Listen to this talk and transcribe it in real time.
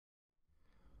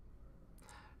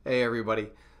Hey everybody.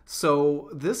 So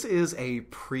this is a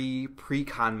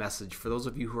pre-con message for those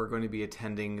of you who are going to be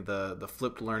attending the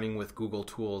Flipped Learning with Google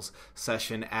Tools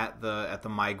session at the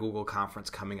miGoogle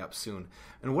conference coming up soon.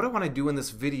 And what I want to do in this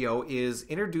video is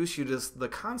introduce you to the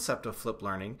concept of flipped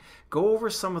learning, go over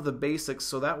some of the basics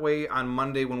so that way on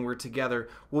Monday when we're together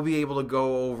we'll be able to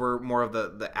go over more of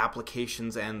the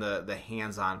applications and the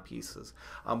hands-on pieces.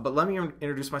 But let me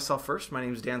introduce myself first. My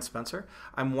name is Dan Spencer.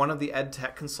 I'm one of the ed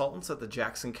tech consultants at the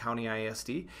Jackson County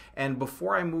ISD. And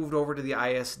before I moved over to the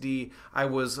ISD, I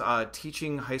was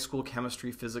teaching high school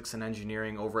chemistry, physics, and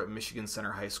engineering over at Michigan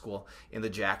Center High School in the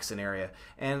Jackson area.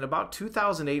 And about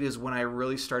 2008 is when I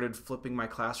really started flipping my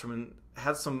classroom and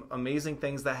had some amazing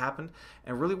things that happened,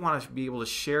 and really want to be able to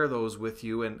share those with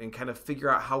you and kind of figure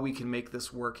out how we can make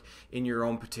this work in your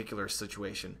own particular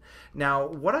situation. Now,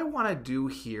 what I want to do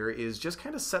here is just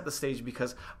kind of set the stage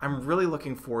because I'm really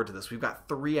looking forward to this. We've got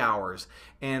 3 hours,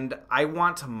 and I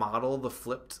want to model the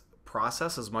flipped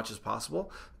process as much as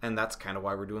possible, and that's kind of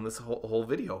why we're doing this whole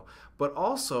video. But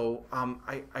also,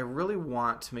 I really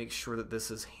want to make sure that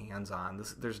this is hands-on.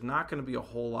 There's not going to be a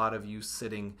whole lot of you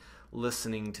sitting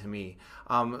listening to me.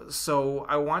 So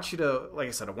I want you to, like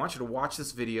I said, I want you to watch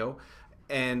this video,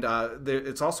 and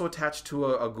it's also attached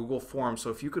to a Google form, so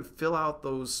if you could fill out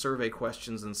those survey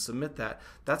questions and submit that,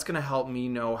 that's going to help me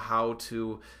know how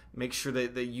to make sure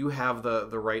that you have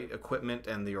the right equipment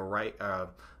and the right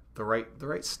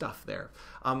stuff there.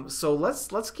 So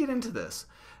let's get into this.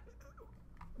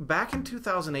 Back in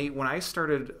 2008, when I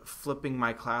started flipping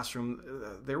my classroom,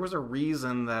 there was a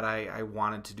reason that I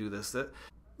wanted to do this.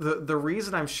 The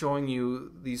reason I'm showing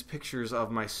you these pictures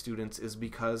of my students is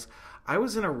because I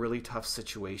was in a really tough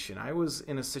situation. I was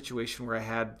in a situation where I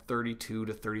had 32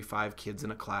 to 35 kids in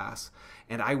a class,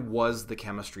 and I was the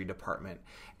chemistry department.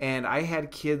 And I had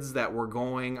kids that were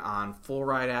going on full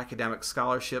ride academic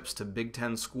scholarships to Big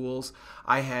Ten schools.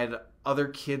 I had other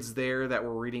kids there that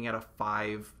were reading at a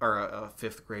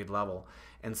 5th grade level.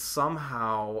 And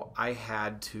somehow I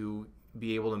had to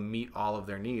be able to meet all of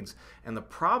their needs. And the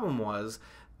problem was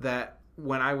that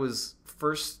when I was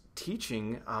first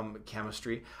teaching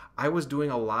chemistry, I was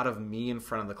doing a lot of me in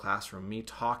front of the classroom, me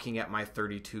talking at my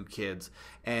 32 kids,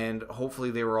 and hopefully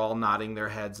they were all nodding their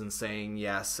heads and saying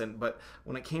yes, but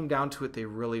when it came down to it, they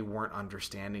really weren't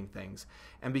understanding things.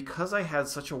 And because I had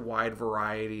such a wide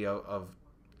variety of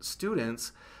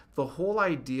students, the whole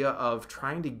idea of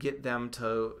trying to get them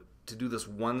to do this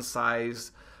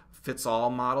one-size-fits-all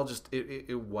model,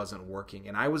 it wasn't working.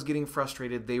 And I was getting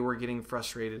frustrated, they were getting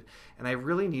frustrated, and I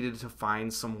really needed to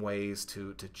find some ways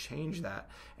to change that.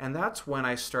 And that's when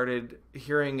I started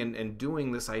hearing and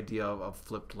doing this idea of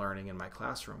flipped learning in my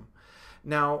classroom.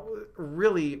 Now,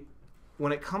 really,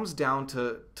 when it comes down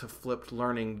to flipped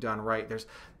learning done right,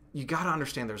 you got to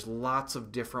understand there's lots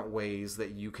of different ways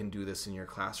that you can do this in your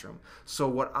classroom. So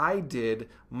what I did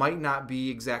might not be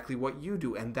exactly what you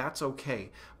do, and that's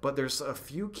okay. But there's a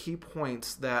few key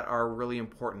points that are really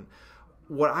important.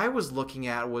 What I was looking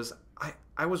at was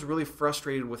I was really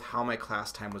frustrated with how my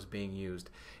class time was being used.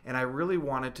 And I really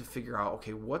wanted to figure out,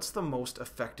 okay, what's the most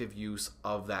effective use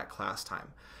of that class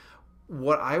time?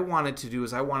 What I wanted to do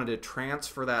is I wanted to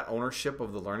transfer that ownership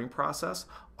of the learning process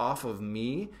off of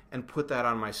me and put that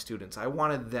on my students. I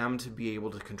wanted them to be able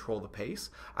to control the pace.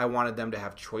 I wanted them to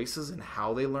have choices in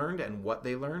how they learned and what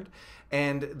they learned.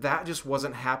 And that just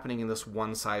wasn't happening in this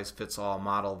one-size-fits-all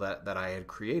model that I had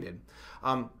created.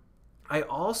 I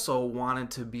also wanted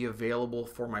to be available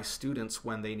for my students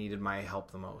when they needed my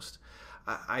help the most.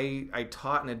 I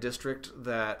taught in a district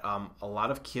that a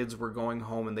lot of kids were going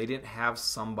home and they didn't have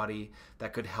somebody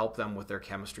that could help them with their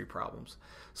chemistry problems.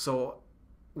 So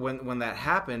when that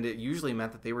happened, it usually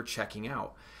meant that they were checking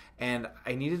out. And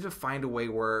I needed to find a way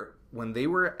where when they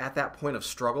were at that point of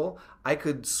struggle, I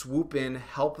could swoop in,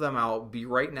 help them out, be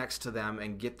right next to them,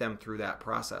 and get them through that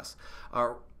process.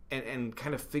 And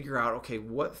kind of figure out, okay,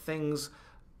 what things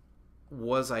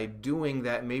was I doing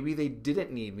that maybe they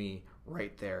didn't need me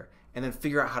right there, and then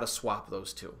figure out how to swap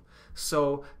those two.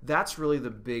 So that's really the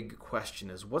big question,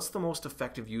 is what's the most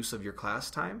effective use of your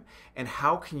class time, and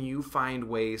how can you find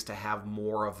ways to have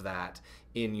more of that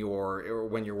in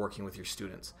when you're working with your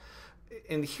students?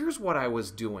 And here's what I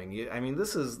was doing. I mean,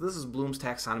 this is Bloom's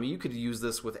taxonomy. You could use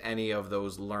this with any of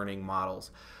those learning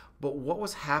models. But what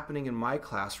was happening in my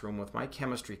classroom with my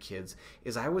chemistry kids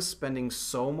is I was spending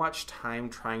so much time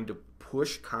trying to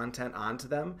push content onto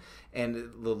them,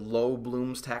 and the low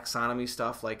Bloom's taxonomy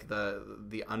stuff like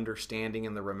the understanding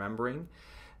and the remembering,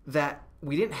 that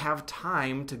we didn't have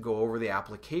time to go over the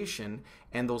application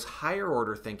and those higher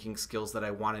order thinking skills that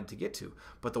I wanted to get to.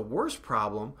 But the worst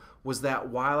problem was that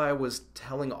while I was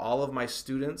telling all of my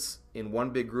students in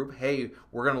one big group, hey,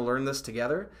 we're going to learn this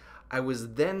together, I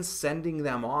was then sending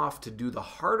them off to do the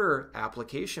harder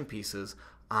application pieces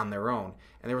on their own.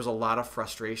 And there was a lot of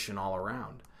frustration all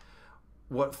around.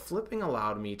 What flipping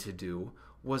allowed me to do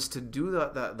was to do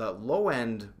the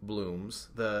low-end blooms,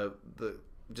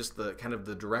 just the kind of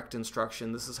the direct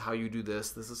instruction. This is how you do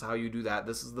this is how you do that,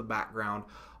 this is the background,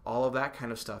 all of that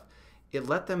kind of stuff. It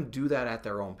let them do that at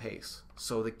their own pace.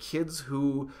 So the kids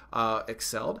who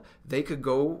excelled, they could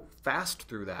go fast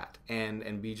through that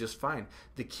and be just fine.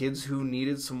 The kids who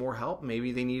needed some more help,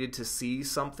 maybe they needed to see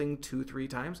something 2-3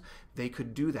 times, they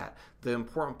could do that. The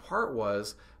important part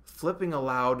was flipping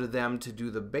allowed them to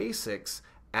do the basics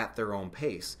at their own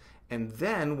pace. And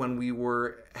then when we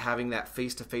were having that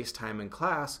face-to-face time in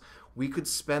class, we could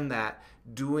spend that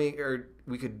we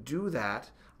could do that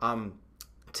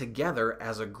together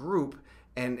as a group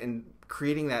and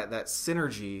creating that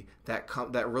synergy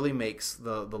that really makes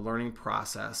the learning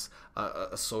process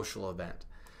a social event.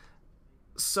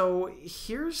 So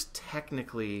here's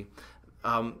technically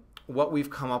what we've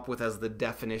come up with as the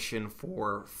definition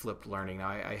for flipped learning. Now,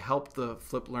 I helped the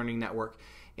Flipped Learning Network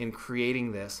in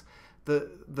creating this.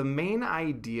 The main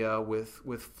idea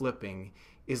with flipping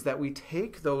is that we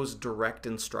take those direct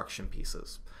instruction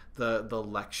pieces, the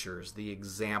lectures, the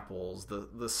examples,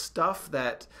 the stuff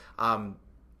that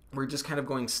we're just kind of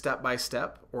going step by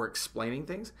step or explaining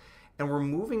things, and we're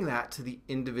moving that to the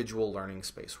individual learning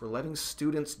space. We're letting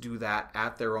students do that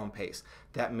at their own pace.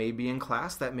 That may be in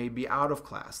class, that may be out of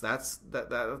class. That's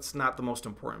not the most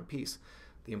important piece.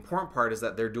 The important part is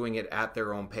that they're doing it at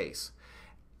their own pace.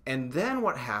 And then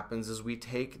what happens is we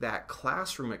take that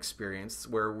classroom experience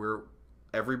where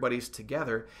everybody's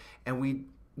together, and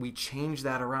we change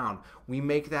that around. We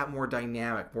make that more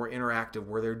dynamic, more interactive,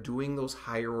 where they're doing those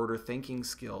higher order thinking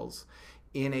skills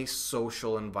in a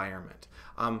social environment.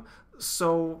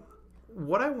 So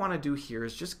what I want to do here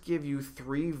is just give you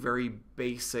 3 very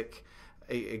basic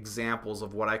examples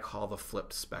of what I call the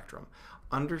flipped spectrum.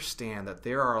 Understand that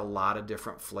there are a lot of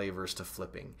different flavors to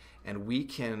flipping, and we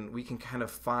can kind of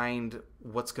find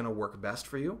what's going to work best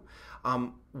for you.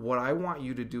 What I want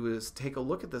you to do is take a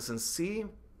look at this and see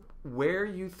where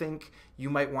you think you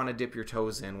might want to dip your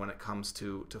toes in when it comes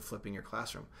to flipping your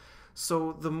classroom.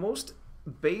 So the most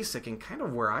basic and kind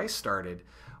of where I started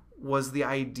was the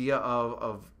idea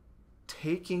of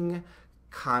taking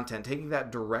content, taking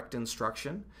that direct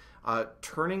instruction,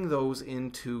 turning those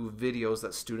into videos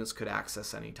that students could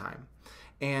access anytime.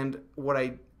 And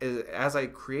as I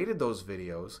created those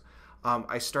videos,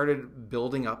 I started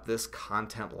building up this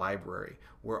content library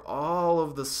where all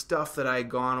of the stuff that I had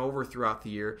gone over throughout the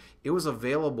year, it was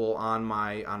available on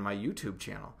my YouTube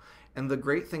channel. And the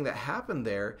great thing that happened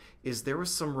there is there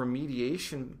was some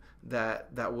remediation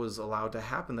that was allowed to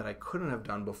happen that I couldn't have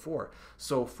done before.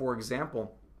 So for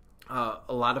example,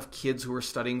 a lot of kids who are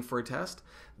studying for a test,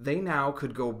 they now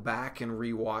could go back and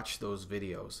rewatch those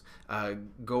videos,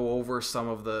 go over some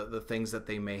of the things that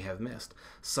they may have missed.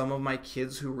 Some of my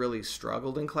kids who really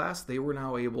struggled in class, they were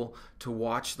now able to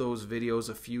watch those videos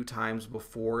a few times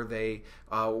before they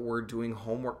were doing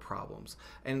homework problems,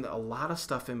 and a lot of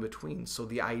stuff in between. So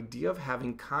the idea of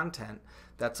having content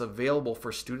that's available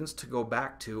for students to go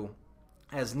back to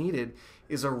as needed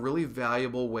is a really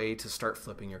valuable way to start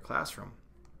flipping your classroom.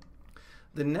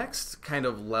 The next kind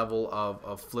of level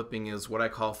of flipping is what I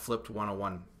call flipped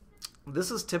 101. This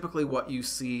is typically what you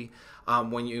see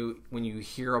when you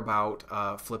hear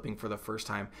about flipping for the first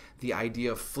time. The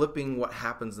idea of flipping what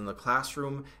happens in the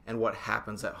classroom and what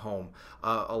happens at home.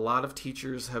 A lot of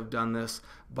teachers have done this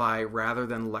by, rather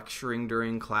than lecturing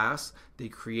during class, they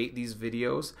create these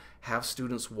videos, have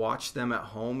students watch them at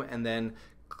home, and then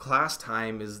class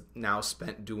time is now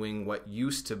spent doing what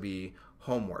used to be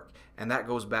homework. And that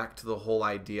goes back to the whole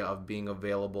idea of being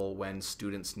available when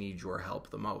students need your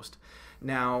help the most.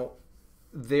 Now,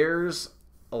 there's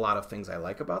a lot of things I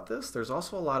like about this. There's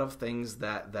also a lot of things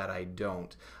that I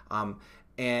don't.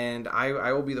 And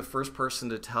I will be the first person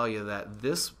to tell you that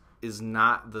this is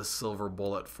not the silver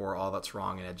bullet for all that's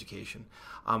wrong in education.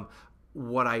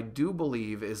 What I do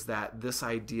believe is that this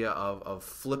idea of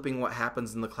flipping what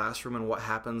happens in the classroom and what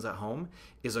happens at home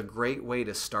is a great way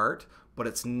to start, but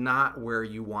it's not where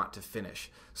you want to finish.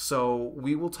 So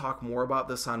we will talk more about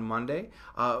this on Monday,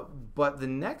 but the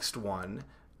next one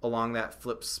along that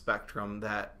flip spectrum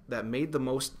that made the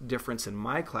most difference in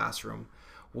my classroom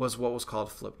was what was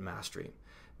called flipped mastery.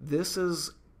 This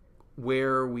is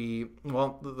where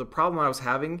the problem I was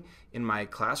having in my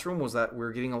classroom was that we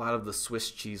were getting a lot of the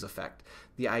Swiss cheese effect.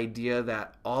 The idea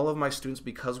that all of my students,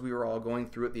 because we were all going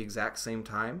through at the exact same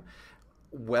time,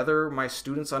 whether my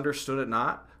students understood it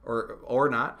or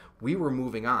not, we were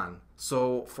moving on.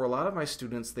 So for a lot of my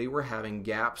students, they were having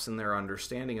gaps in their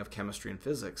understanding of chemistry and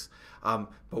physics,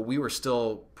 but we were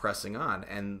still pressing on.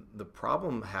 And the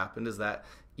problem happened is that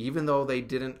even though they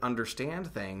didn't understand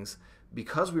things,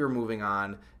 because we were moving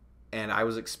on and I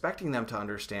was expecting them to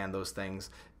understand those things,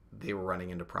 they were running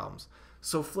into problems.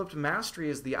 So flipped mastery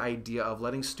is the idea of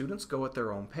letting students go at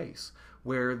their own pace,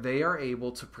 where they are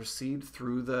able to proceed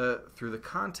through the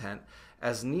content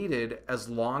as needed, as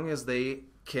long as they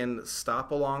can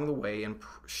stop along the way and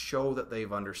show that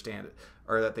they've understand it,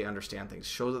 or that they understand things,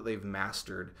 show that they've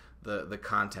mastered the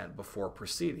content before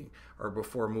proceeding or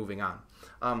before moving on.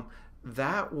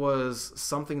 That was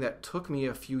something that took me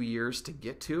a few years to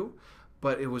get to,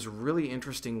 but it was really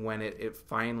interesting when it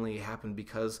finally happened,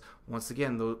 because once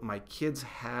again, my kids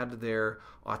had their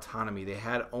autonomy. They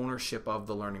had ownership of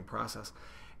the learning process.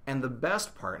 And the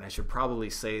best part, and I should probably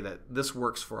say that this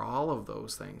works for all of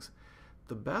those things,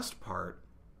 the best part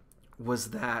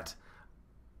was that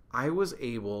I was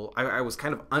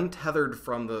kind of untethered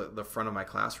from the front of my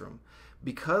classroom.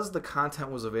 Because the content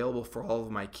was available for all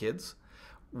of my kids,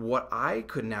 what I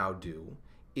could now do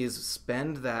is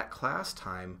spend that class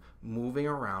time moving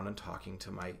around and talking to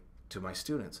my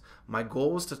students. My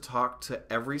goal was to talk to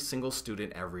every single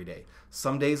student every day.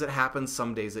 Some days it happened,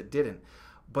 some days it didn't.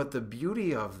 But the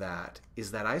beauty of that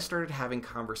is that I started having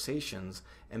conversations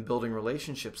and building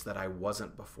relationships that I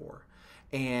wasn't before.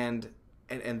 And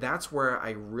that's where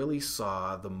I really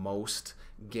saw the most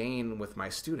gain with my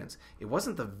students. It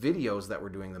wasn't the videos that were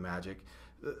doing the magic.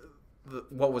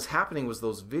 What was happening was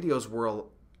those videos were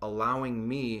allowing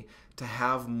me to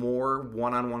have more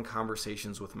one-on-one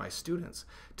conversations with my students,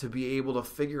 to be able to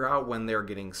figure out when they're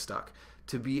getting stuck,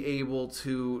 to be able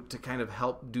to kind of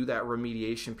help do that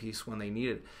remediation piece when they need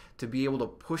it, to be able to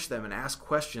push them and ask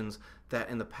questions that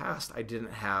in the past I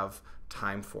didn't have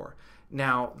time for.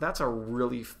 Now, that's a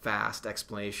really fast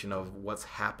explanation of what's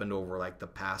happened over like the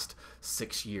past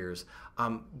 6 years.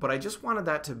 But I just wanted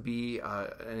that to be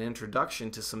an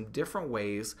introduction to some different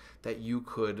ways that you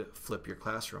could flip your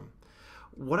classroom.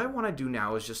 What I want to do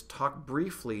now is just talk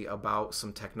briefly about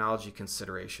some technology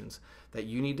considerations that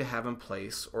you need to have in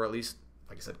place, or at least,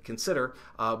 like I said, consider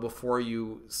before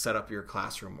you set up your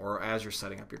classroom or as you're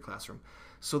setting up your classroom.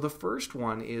 So the first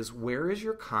one is, where is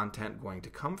your content going to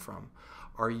come from?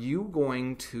 Are you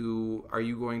going to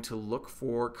look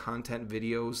for content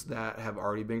videos that have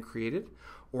already been created,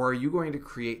 or are you going to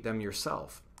create them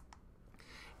yourself?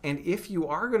 And if you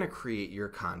are going to create your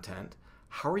content,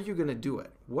 how are you going to do it?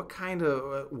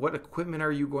 What equipment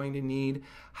are you going to need?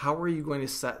 How are you going to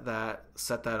set that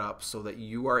up so that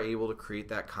you are able to create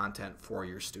that content for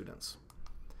your students?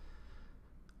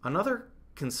 Another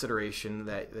consideration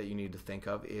that you need to think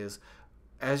of is,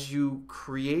 as you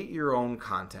create your own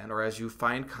content, or as you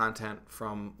find content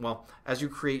as you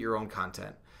create your own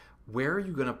content, where are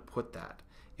you going to put that?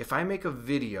 If I make a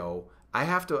video, I'm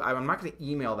not going to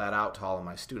email that out to all of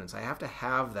my students. I have to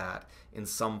have that in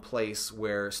some place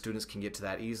where students can get to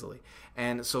that easily.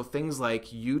 And so things like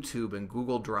YouTube and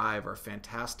Google Drive are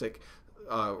fantastic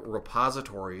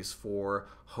repositories for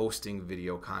hosting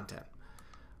video content.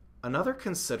 Another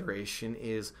consideration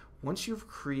is, once you've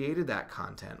created that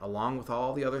content, along with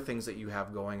all the other things that you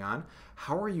have going on,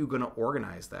 how are you going to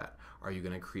organize that? Are you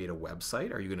going to create a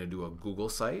website? Are you going to do a Google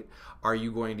site? Are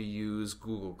you going to use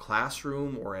Google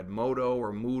Classroom or Edmodo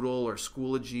or Moodle or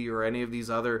Schoology or any of these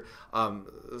other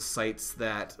sites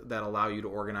that allow you to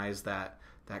organize that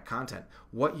content?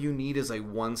 What you need is a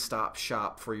one-stop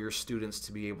shop for your students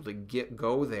to be able to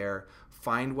go there,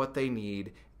 find what they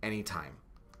need anytime.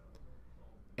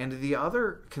 And the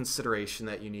other consideration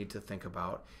that you need to think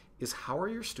about is, how are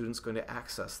your students going to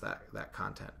access that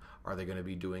content? Are they going to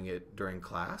be doing it during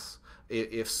class?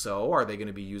 If so, are they going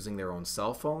to be using their own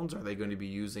cell phones? Are they going to be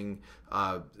using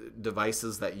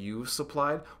devices that you've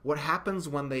supplied? What happens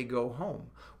when they go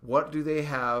home? What do they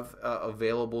have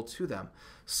available to them?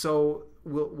 So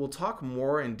we'll talk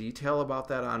more in detail about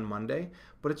that on Monday,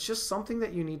 but it's just something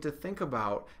that you need to think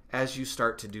about as you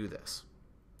start to do this.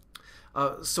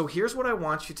 So here's what I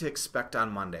want you to expect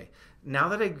on Monday. Now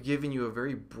that I've given you a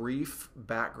very brief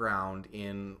background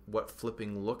in what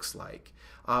flipping looks like,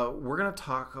 we're going to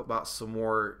talk about some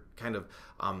more kind of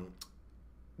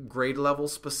grade level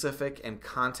specific and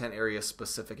content area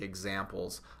specific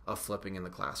examples of flipping in the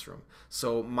classroom.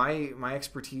 So my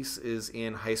expertise is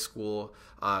in high school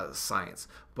science,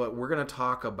 but we're going to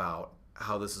talk about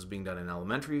how this is being done in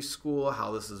elementary school,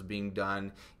 how this is being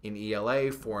done in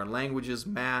ELA, foreign languages,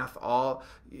 math, all,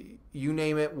 you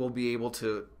name it, we'll be able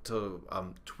to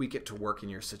tweak it to work in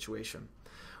your situation.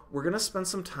 We're going to spend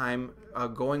some time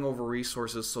going over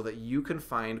resources so that you can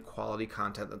find quality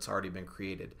content that's already been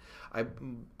created.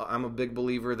 I'm a big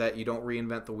believer that you don't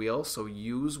reinvent the wheel, so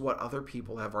use what other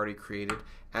people have already created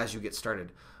as you get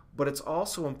started. But it's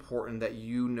also important that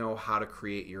you know how to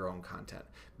create your own content,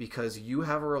 because you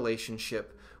have a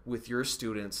relationship with your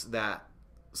students that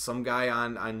some guy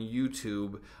on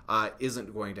YouTube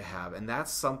isn't going to have, and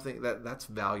that's something that's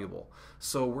valuable.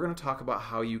 So we're going to talk about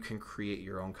how you can create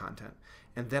your own content.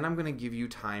 And then I'm going to give you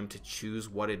time to choose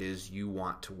what it is you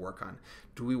want to work on.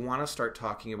 Do we want to start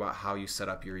talking about how you set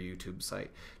up your YouTube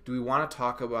site? Do we want to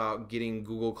talk about getting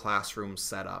Google Classroom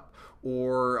set up,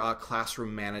 or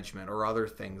classroom management, or other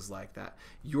things like that?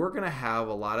 You're going to have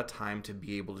a lot of time to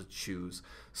be able to choose.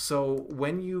 So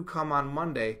when you come on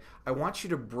Monday, I want you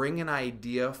to bring an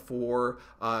idea for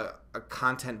a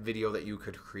content video that you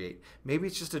could create. Maybe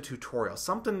it's just a tutorial,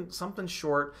 something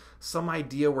short, some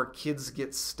idea where kids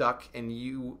get stuck, and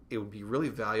it would be really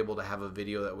valuable to have a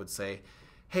video that would say,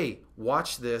 hey,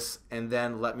 watch this and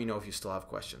then let me know if you still have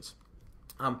questions.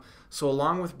 So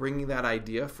along with bringing that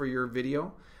idea for your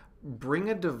video, bring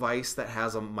a device that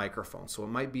has a microphone. So it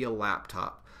might be a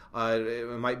laptop,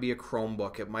 it might be a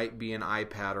Chromebook, it might be an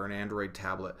iPad or an Android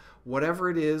tablet. Whatever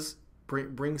it is,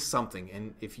 bring something.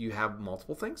 And if you have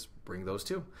multiple things, bring those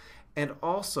too. And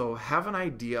also have an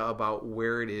idea about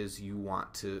where it is you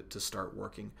want to start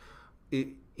working.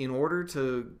 In order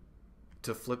to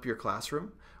flip your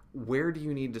classroom, where do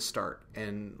you need to start?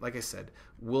 And like I said,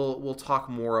 we'll talk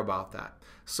more about that.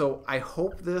 So I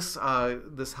hope this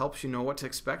helps you know what to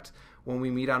expect when we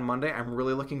meet on Monday. I'm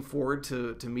really looking forward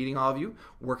to meeting all of you,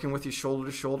 working with you shoulder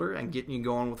to shoulder, and getting you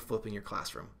going with flipping your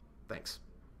classroom. Thanks.